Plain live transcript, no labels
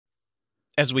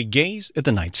As we gaze at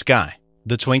the night sky,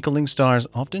 the twinkling stars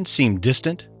often seem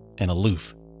distant and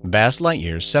aloof, vast light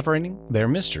years separating their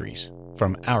mysteries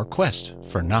from our quest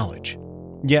for knowledge.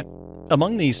 Yet,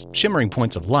 among these shimmering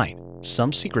points of light,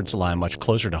 some secrets lie much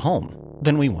closer to home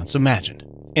than we once imagined.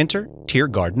 Enter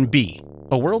Teegarden B,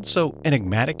 a world so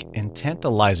enigmatic and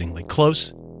tantalizingly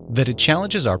close that it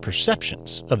challenges our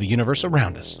perceptions of the universe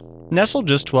around us. Nestled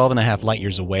just 12.5 light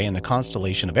years away in the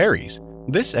constellation of Aries,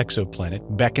 this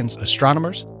exoplanet beckons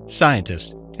astronomers,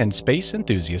 scientists, and space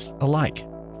enthusiasts alike.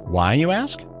 Why, you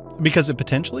ask? Because it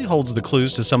potentially holds the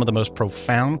clues to some of the most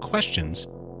profound questions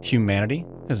humanity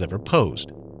has ever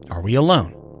posed. Are we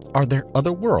alone? Are there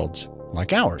other worlds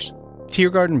like ours?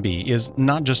 Teegarden B is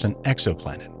not just an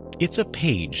exoplanet. It's a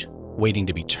page waiting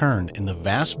to be turned in the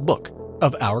vast book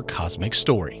of our cosmic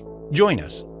story. Join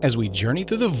us as we journey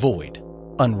through the void,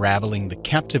 unraveling the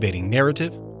captivating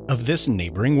narrative of this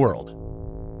neighboring world.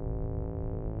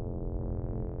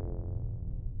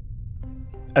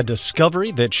 A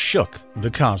discovery that shook the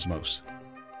cosmos.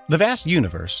 The vast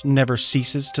universe never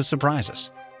ceases to surprise us.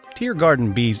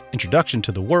 Teegarden B's introduction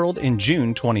to the world in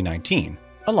June 2019,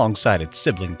 alongside its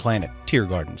sibling planet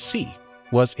Teegarden C,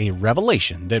 was a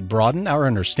revelation that broadened our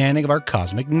understanding of our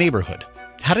cosmic neighborhood.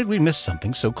 How did we miss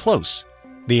something so close?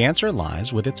 The answer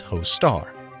lies with its host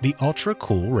star. The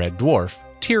ultra-cool red dwarf,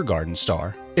 Teegarden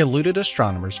star, eluded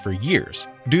astronomers for years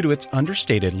due to its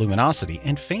understated luminosity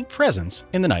and faint presence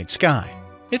in the night sky.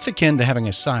 It's akin to having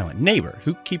a silent neighbor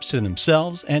who keeps to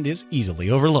themselves and is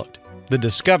easily overlooked. The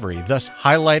discovery thus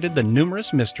highlighted the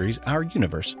numerous mysteries our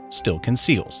universe still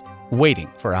conceals, waiting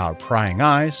for our prying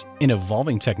eyes in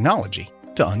evolving technology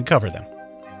to uncover them.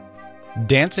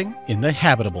 Dancing in the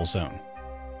habitable zone.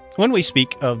 When we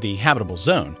speak of the habitable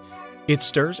zone, it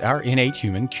stirs our innate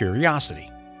human curiosity.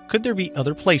 Could there be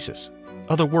other places,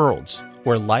 other worlds,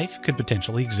 where life could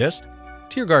potentially exist?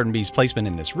 Teegarden B's placement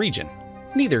in this region,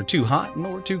 neither too hot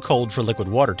nor too cold for liquid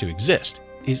water to exist,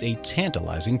 is a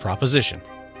tantalizing proposition.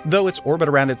 Though its orbit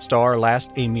around its star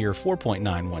lasts a mere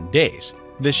 4.91 days,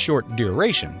 this short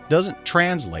duration doesn't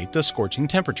translate to scorching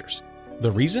temperatures.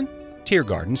 The reason?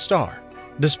 Teegarden star.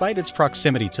 Despite its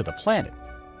proximity to the planet,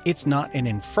 it's not an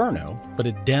inferno, but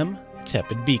a dim,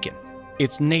 tepid beacon.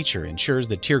 Its nature ensures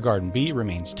that Teegarden B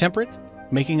remains temperate,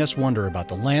 making us wonder about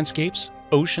the landscapes,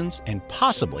 oceans, and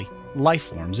possibly life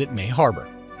forms it may harbor.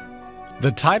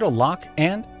 The tidal lock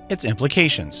and its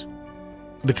implications.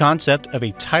 The concept of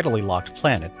a tidally locked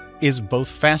planet is both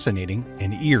fascinating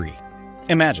and eerie.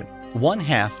 Imagine one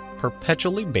half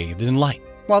perpetually bathed in light,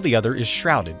 while the other is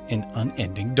shrouded in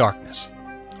unending darkness.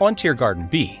 On Teegarden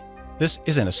B, this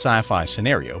isn't a sci-fi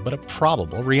scenario, but a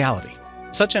probable reality.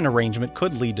 Such an arrangement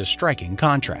could lead to striking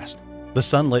contrast. The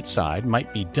sunlit side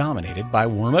might be dominated by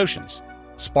warm oceans,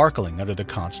 sparkling under the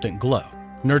constant glow,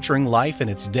 nurturing life in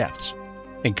its depths.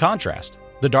 In contrast,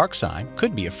 the dark side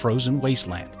could be a frozen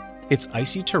wasteland, its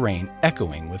icy terrain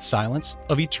echoing with silence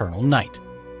of eternal night.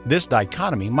 This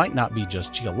dichotomy might not be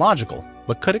just geological,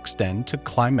 but could extend to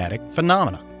climatic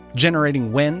phenomena,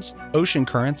 generating winds, ocean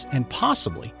currents, and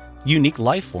possibly unique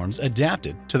life forms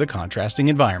adapted to the contrasting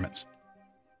environments.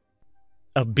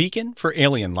 A beacon for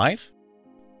alien life?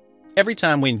 Every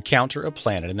time we encounter a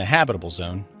planet in the habitable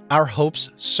zone, our hopes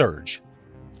surge.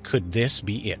 Could this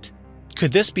be it?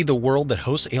 Could this be the world that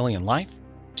hosts alien life?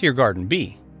 Teegarden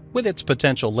B, with its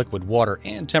potential liquid water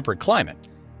and temperate climate,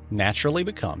 naturally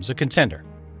becomes a contender.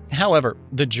 However,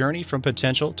 the journey from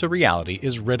potential to reality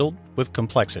is riddled with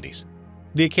complexities.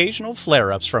 The occasional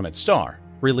flare-ups from its star,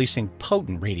 releasing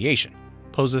potent radiation,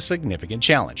 pose a significant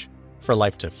challenge. For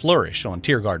life to flourish on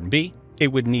Teegarden B,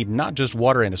 it would need not just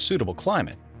water and a suitable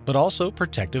climate, but also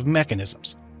protective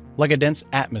mechanisms, like a dense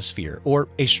atmosphere or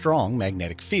a strong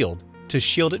magnetic field to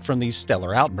shield it from these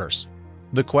stellar outbursts.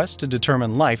 The quest to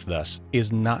determine life, thus, is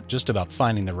not just about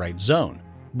finding the right zone,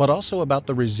 but also about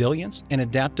the resilience and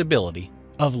adaptability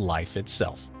of life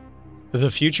itself.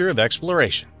 The future of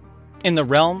exploration. In the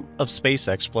realm of space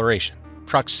exploration,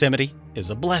 proximity is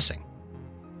a blessing.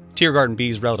 Teegarden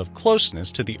B's relative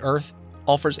closeness to the Earth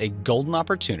offers a golden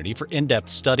opportunity for in-depth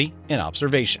study and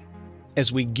observation.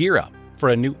 As we gear up for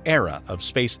a new era of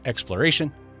space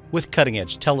exploration, with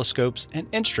cutting-edge telescopes and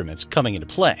instruments coming into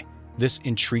play, this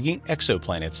intriguing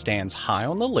exoplanet stands high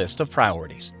on the list of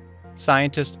priorities.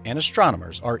 Scientists and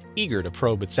astronomers are eager to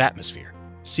probe its atmosphere,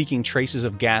 seeking traces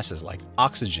of gases like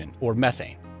oxygen or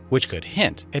methane, which could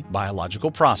hint at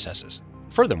biological processes.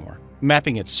 Furthermore,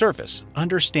 mapping its surface,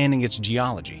 understanding its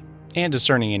geology, and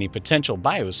discerning any potential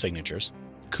biosignatures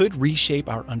could reshape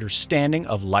our understanding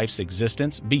of life's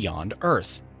existence beyond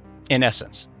Earth. In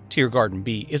essence, Teegarden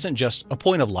B isn't just a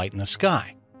point of light in the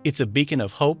sky. It's a beacon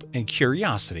of hope and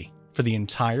curiosity for the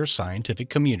entire scientific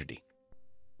community.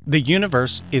 The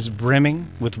universe is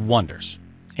brimming with wonders,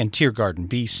 and Teegarden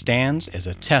B stands as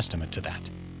a testament to that.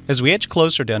 As we edge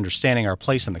closer to understanding our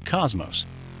place in the cosmos,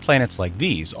 planets like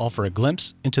these offer a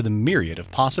glimpse into the myriad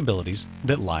of possibilities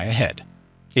that lie ahead.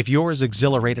 If you're as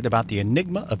exhilarated about the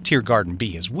enigma of Teegarden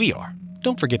B as we are,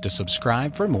 don't forget to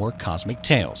subscribe for more cosmic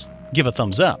tales. Give a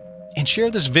thumbs up and share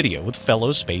this video with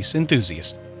fellow space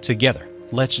enthusiasts. Together,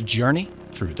 let's journey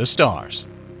through the stars.